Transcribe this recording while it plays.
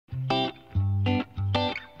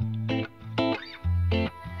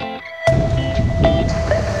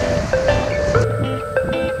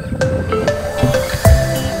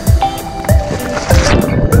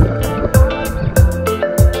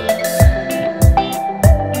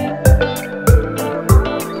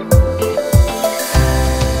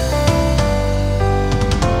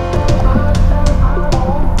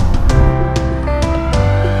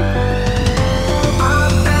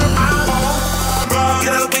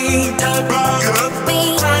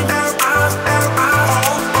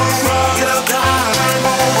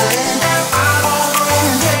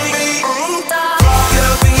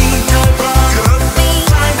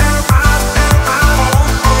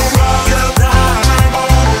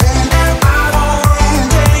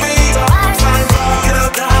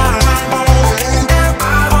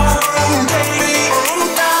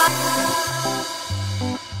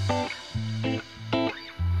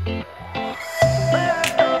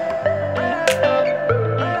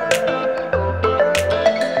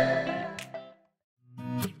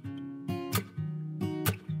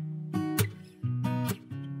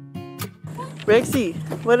Rexy,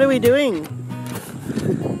 what are we doing?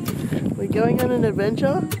 We're going on an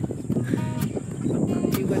adventure?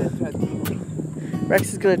 You're gonna try to.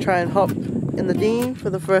 Rex is going to try and hop in the dinghy for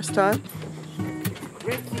the first time.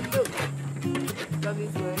 Rexy, look. Come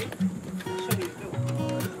this way. Show me, look.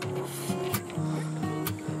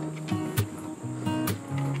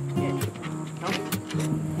 Yeah.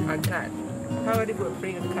 Come. A cat. How are they going to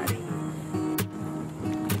bring a cat in?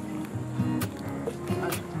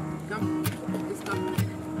 Come. Let's come.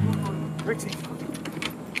 Come on. Rexy.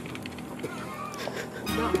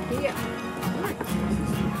 Come here.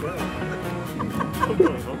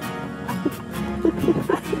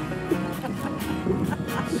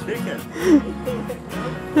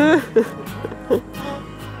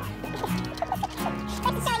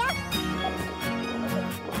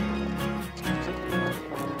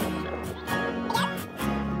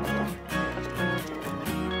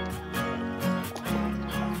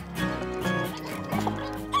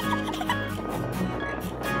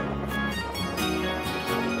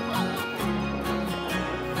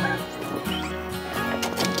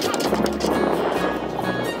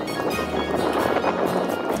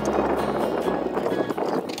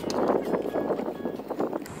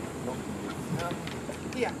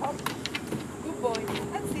 Yeah, hop. Good boy.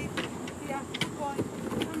 That's it. Yeah, good boy.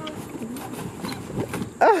 Come on.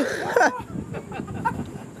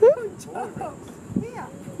 Good job. Yeah.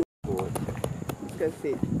 Let's go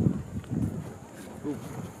sit.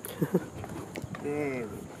 There we go.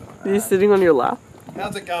 Are you sitting on your lap?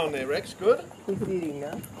 How's it going there, Rex? Good? He's sitting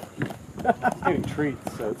now. He's getting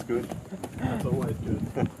treats, so it's good. That's always good.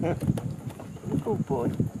 Good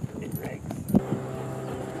boy. Rex.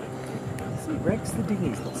 See, Rex, the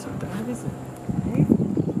dinghy's not so bad, is it? Hey?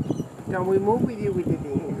 Can we move with you with the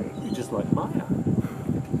dinghy, Rex? You're just like Maya.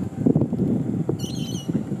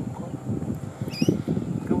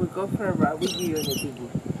 Can we go for a ride with you in the dinghy?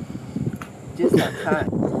 Just that time.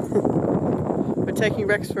 We're taking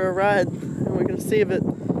Rex for a ride and we're going to see if it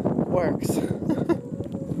works.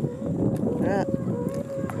 Yeah.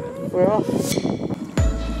 We're off.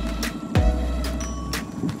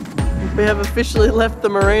 We have officially left the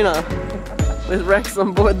marina with Rex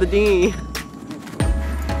on board the dinghy.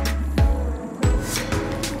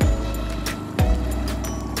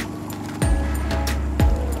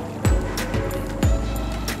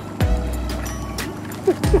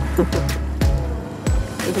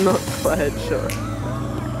 I'm not quite sure.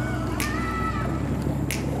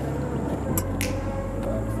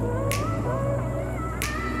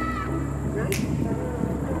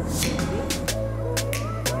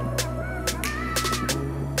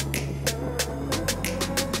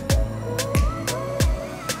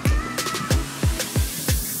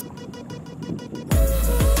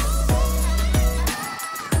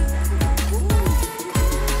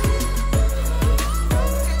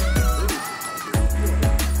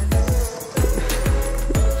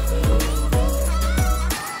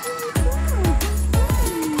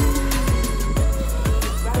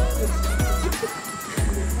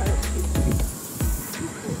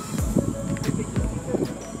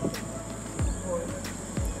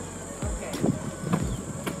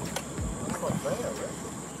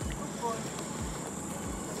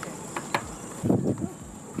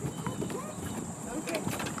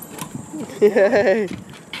 Yay!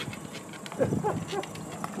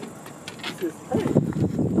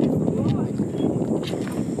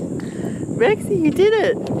 Rexy, you did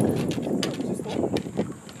it!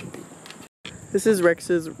 This is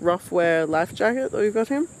Rex's Ruffwear life jacket that we've got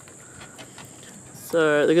him.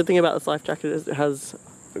 So the good thing about this life jacket is it has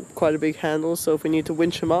quite a big handle, so if we need to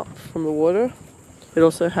winch him up from the water. It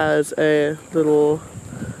also has a little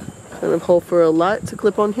kind of hole for a light to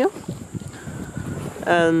clip on here.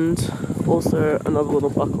 And also another little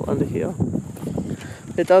buckle under here.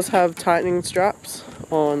 It does have tightening straps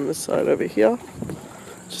on the side over here,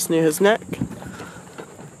 just near his neck,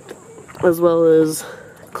 as well as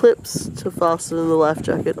clips to fasten the life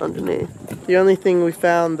jacket underneath. The only thing we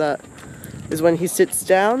found that is when he sits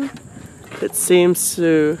down, it seems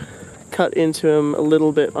to cut into him a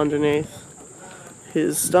little bit underneath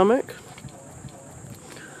his stomach.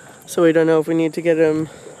 So we don't know if we need to get him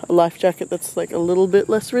a life jacket that's like a little bit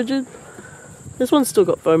less rigid. This one's still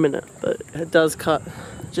got foam in it, but it does cut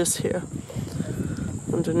just here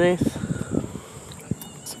underneath.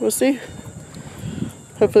 So we'll see.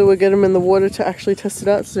 Hopefully we'll get him in the water to actually test it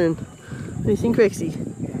out soon. What do you think, Rexy?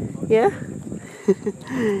 Yeah?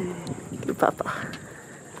 Good papa.